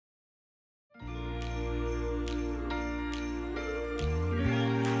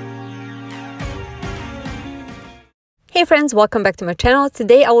Hey friends, welcome back to my channel.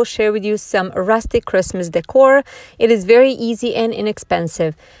 Today I will share with you some rustic Christmas decor. It is very easy and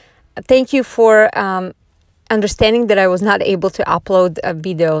inexpensive. Thank you for understanding that I was not able to upload a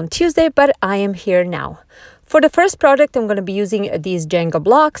video on Tuesday, but I am here now. For the first project, I'm going to be using these Jenga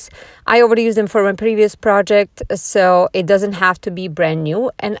blocks. I already used them for my previous project, so it doesn't have to be brand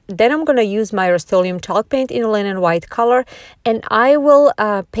new. And then I'm going to use my Rust-Oleum chalk paint in a linen white color, and I will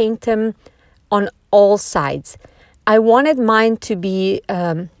paint them on all sides. I wanted mine to be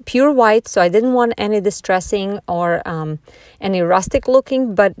pure white, so I didn't want any distressing or any rustic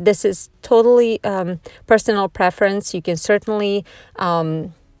looking, but this is totally personal preference. You can certainly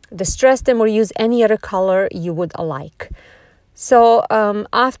distress them or use any other color you would like. So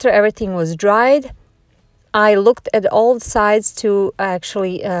after everything was dried, I looked at all sides to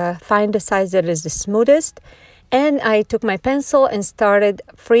actually find the side that is the smoothest, and I took my pencil and started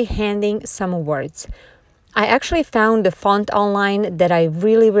freehanding some words. I actually found the font online that I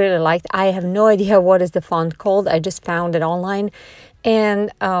really liked. I have no idea what is the font called. I just found it online,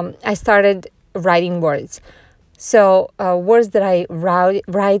 and I started writing words. So words that I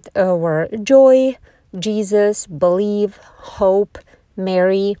write were joy, Jesus, believe, hope,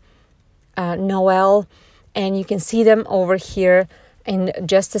 Mary, Noel, and you can see them over here in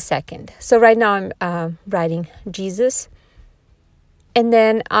just a second. So right now I'm writing Jesus. And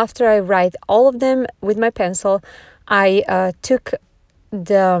then after I write all of them with my pencil, I took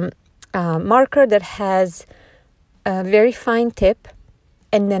the marker that has a very fine tip,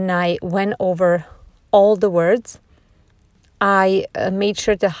 and then I went over all the words. I made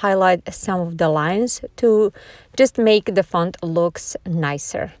sure to highlight some of the lines to just make the font looks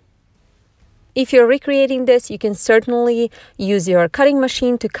nicer. If you're recreating this, you can certainly use your cutting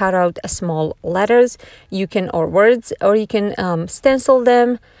machine to cut out small letters, or words, or you can stencil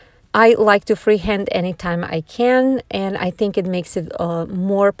them. I like to freehand anytime I can, and I think it makes it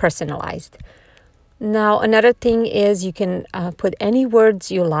more personalized. Now, another thing is you can put any words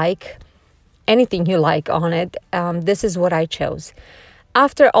you like, anything you like on it. This is what I chose.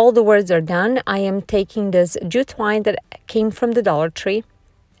 After all the words are done, I am taking this jute twine that came from the Dollar Tree.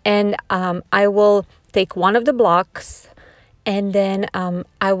 And I will take one of the blocks, and then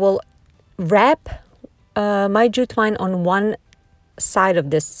I will wrap my jute twine on one side of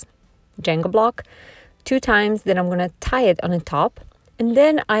this Jenga block 2 times. Then I'm going to tie it on the top, and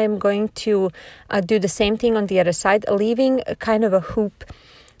then I am going to do the same thing on the other side, leaving a kind of a hoop,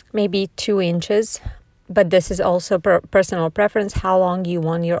 maybe 2 inches. But this is also personal preference, how long you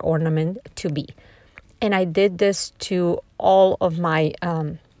want your ornament to be. And I did this to all of my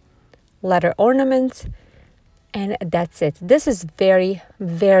letter ornaments, and that's it. This is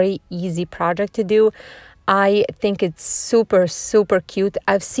very easy project to do. I think it's super cute.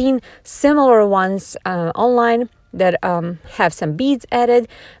 I've seen similar ones online that have some beads added,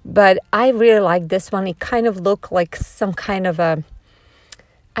 but I really like this one. It kind of looked like some kind of a,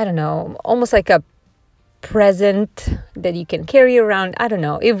 I don't know, almost like a present that you can carry around. I don't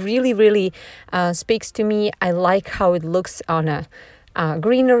know, it really speaks to me. I like how it looks on a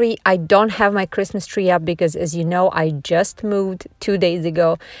greenery. I don't have my Christmas tree up because, as you know, I just moved 2 days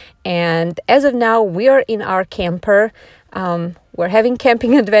ago, and as of now we are in our camper. We're having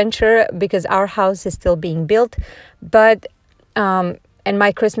camping adventure because our house is still being built, but and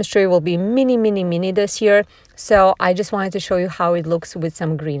my Christmas tree will be mini this year, so I just wanted to show you how it looks with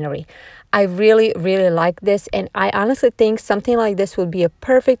some greenery. I really like this, and I honestly think something like this would be a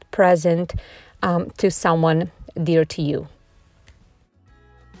perfect present to someone dear to you.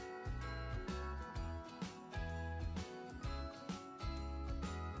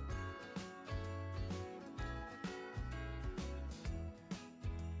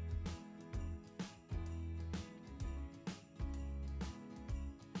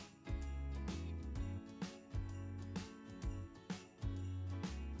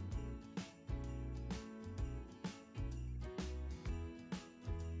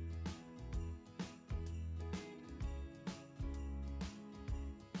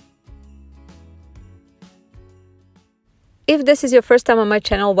 If this is your first time on my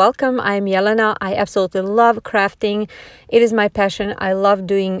channel, welcome. I am Jelena. I absolutely love crafting. It is my passion. I love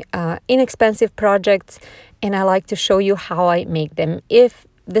doing inexpensive projects, and I like to show you how I make them. If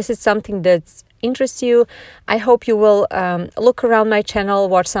this is something that interests you, I hope you will look around my channel,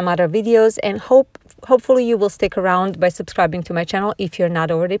 watch some other videos, and hopefully you will stick around by subscribing to my channel if you're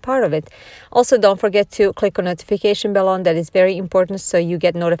not already part of it. Also, don't forget to click on notification bell on. That is very important, so you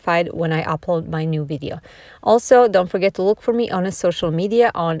get notified when I upload my new video. Also, don't forget to look for me on social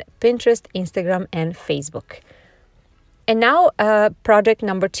media on Pinterest, Instagram, and Facebook. And now project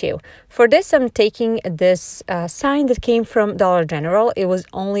number 2. For this, I'm taking this sign that came from Dollar General. It was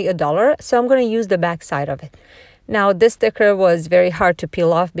only $1, so I'm going to use the back side of it. Now, this sticker was very hard to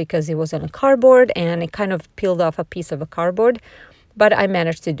peel off because it was on a cardboard and it kind of peeled off a piece of a cardboard, but I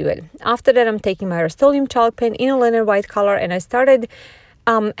managed to do it. After that, I'm taking my Rust-Oleum chalk pen in a linen white color and I started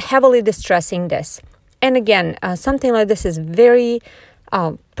heavily distressing this. And again, something like this is very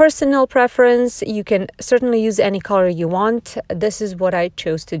personal preference. You can certainly use any color you want. This is what I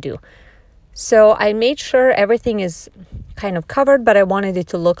chose to do. So I made sure everything is kind of covered, but I wanted it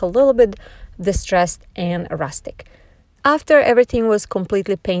to look a little bit distressed and rustic. After everything was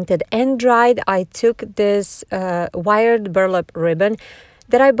completely painted and dried, I took this wired burlap ribbon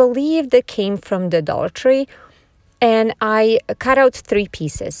that I believe that came from the Dollar Tree, and I cut out 3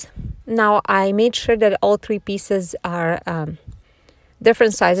 pieces. Now I made sure that all 3 pieces are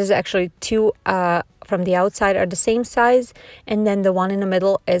different sizes. Actually, 2 from the outside are the same size, and then the one in the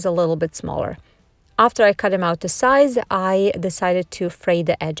middle is a little bit smaller. After I cut them out to size, I decided to fray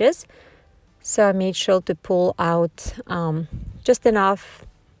the edges. So I made sure to pull out just enough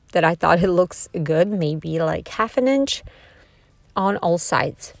that I thought it looks good, maybe like 1/2 inch on all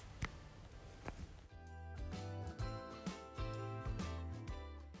sides.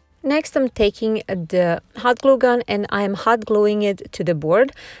 Next, I'm taking the hot glue gun and I'm hot gluing it to the board.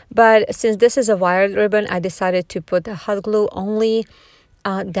 But since this is a wired ribbon, I decided to put the hot glue only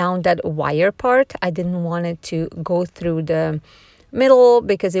down that wire part. I didn't want it to go through the middle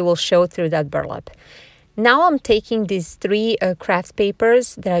because it will show through that burlap. Now I'm taking these 3 craft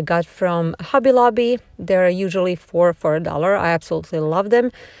papers that I got from Hobby Lobby. They're usually 4 for $1. I absolutely love them.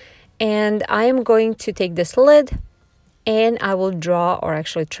 And I am going to take this lid and I will draw, or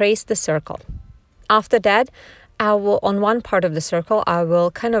actually trace, the circle. After that, I will, on one part of the circle, I will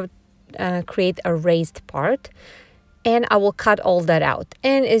kind of create a raised part and I will cut all that out.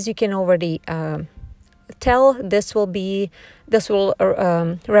 And as you can already tell, this will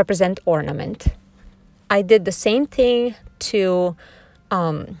represent ornament. I did the same thing to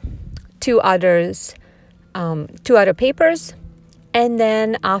 2 other papers. And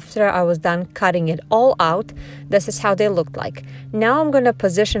then after I was done cutting it all out, this is how they looked like. Now I'm going to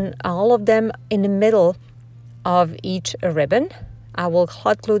position all of them in the middle of each ribbon. I will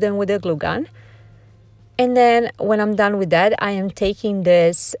hot glue them with a glue gun. And then when I'm done with that, I am taking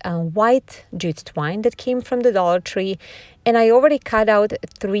this white jute twine that came from the Dollar Tree. And I already cut out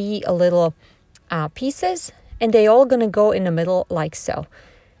 3 little pieces. And they all going to go in the middle like so.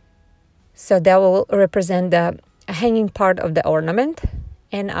 So that will represent the hanging part of the ornament,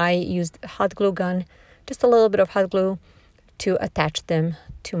 and I used hot glue gun, just a little bit of hot glue, to attach them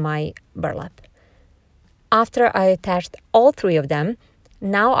to my burlap. After I attached all 3 of them,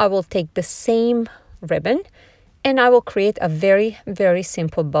 now I will take the same ribbon and I will create a very, very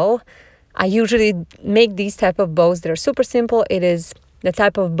simple bow. I usually make these type of bows that are super simple. It is the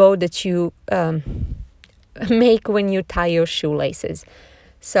type of bow that you make when you tie your shoelaces.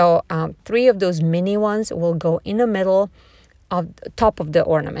 So 3 of those mini ones will go in the middle of the top of the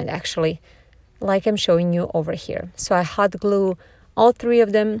ornament, actually, like I'm showing you over here. So I hot glue all 3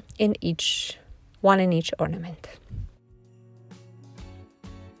 of them in one in each ornament.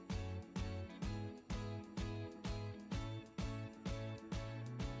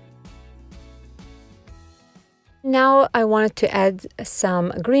 Now I wanted to add some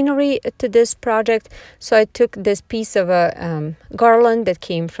greenery to this project, so I took this piece of a garland that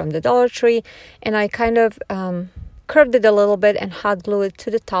came from the Dollar Tree and I kind of curved it a little bit and hot glued it to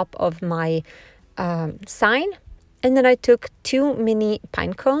the top of my sign. And then I took 2 mini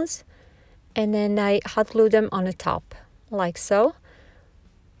pine cones and then I hot glued them on the top like so.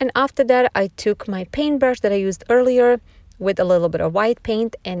 And after that I took my paintbrush that I used earlier with a little bit of white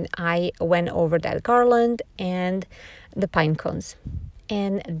paint and I went over that garland and the pine cones.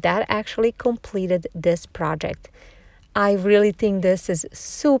 And that actually completed this project. I really think this is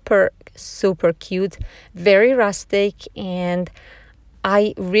super, super cute, very rustic, and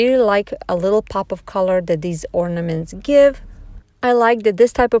I really like a little pop of color that these ornaments give. I like that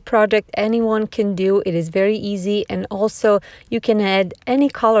this type of project anyone can do. It is very easy, and also you can add any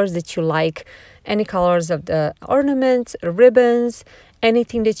colors that you like, any colors of the ornaments, ribbons,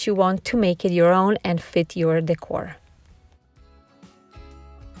 anything that you want to make it your own and fit your decor.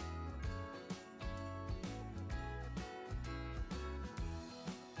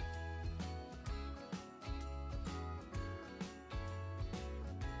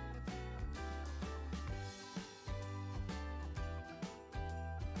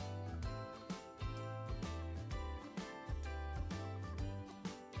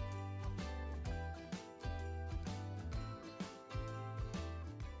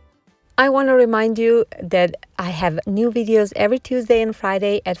 I want to remind you that I have new videos every Tuesday and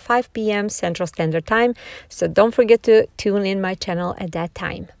Friday at 5 p.m. Central Standard Time, so don't forget to tune in my channel at that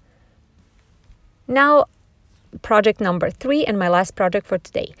time. Now, project number 3 and my last project for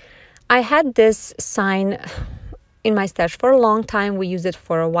today. I had this sign in my stash for a long time. We used it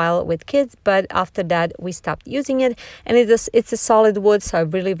for a while with kids, but after that we stopped using it, and it's a solid wood, so I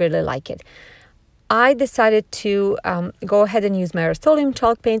really like it. I decided to go ahead and use my Rust-Oleum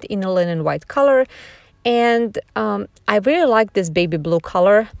chalk paint in a linen white color, and I really like this baby blue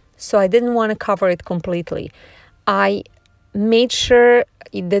color, so I didn't want to cover it completely. I made sure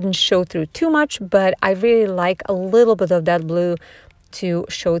it didn't show through too much, but I really like a little bit of that blue to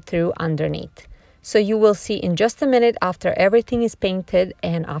show through underneath. So you will see in just a minute, after everything is painted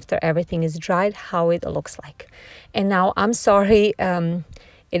and after everything is dried, how it looks like. And now I'm sorry,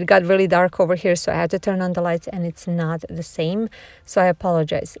 it got really dark over here, so I had to turn on the lights and it's not the same, so I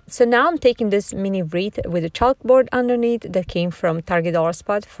apologize. So now I'm taking this mini wreath with a chalkboard underneath that came from Target Dollar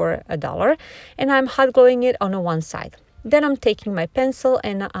Spot for $1, and I'm hot gluing it on one side. Then I'm taking my pencil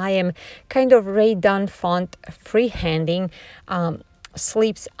and I am kind of Ray Dunn font freehanding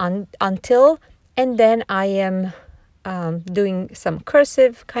sleeves until, and then I am doing some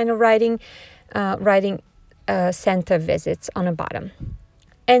cursive kind of writing Santa visits on the bottom.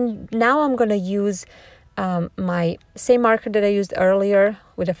 And now I'm going to use my same marker that I used earlier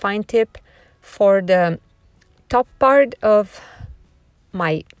with a fine tip for the top part of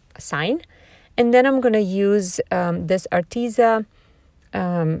my sign. And then I'm going to use this Arteza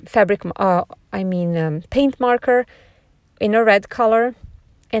paint marker in a red color.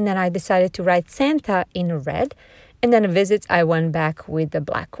 And then I decided to write Santa in red. And then visits, I went back with the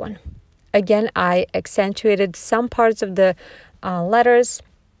black one. Again, I accentuated some parts of the letters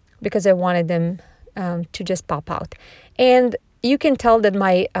because I wanted them to just pop out. And you can tell that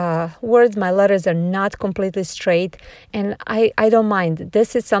my my letters are not completely straight, and I don't mind.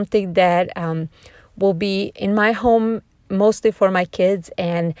 This is something that will be in my home mostly for my kids,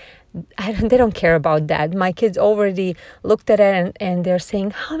 and they don't care about that. My kids already looked at it and they're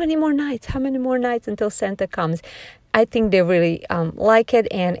saying, how many more nights until Santa comes? I think they really like it,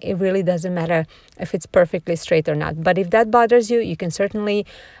 and it really doesn't matter if it's perfectly straight or not. But if that bothers you, you can certainly,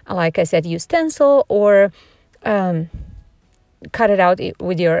 like I said, use stencil or cut it out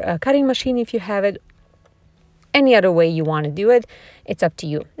with your cutting machine if you have it. Any other way you want to do it, it's up to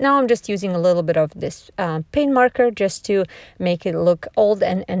you. Now I'm just using a little bit of this paint marker just to make it look old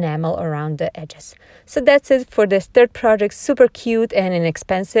and enamel around the edges. So that's it for this third project. Super cute and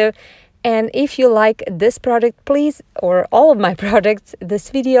inexpensive. And if you like this project, please, or all of my projects, this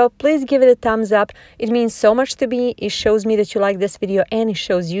video, please give it a thumbs up. It means so much to me. It shows me that you like this video, and it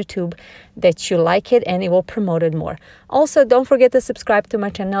shows YouTube that you like it, and it will promote it more. Also, don't forget to subscribe to my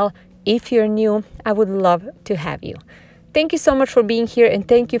channel. If you're new, I would love to have you. Thank you so much for being here, and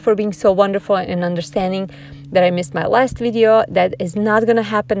thank you for being so wonderful and understanding that I missed my last video. That is not going to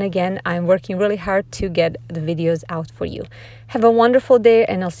happen again. I'm working really hard to get the videos out for you. Have a wonderful day,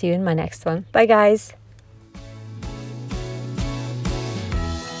 and I'll see you in my next one. Bye, guys.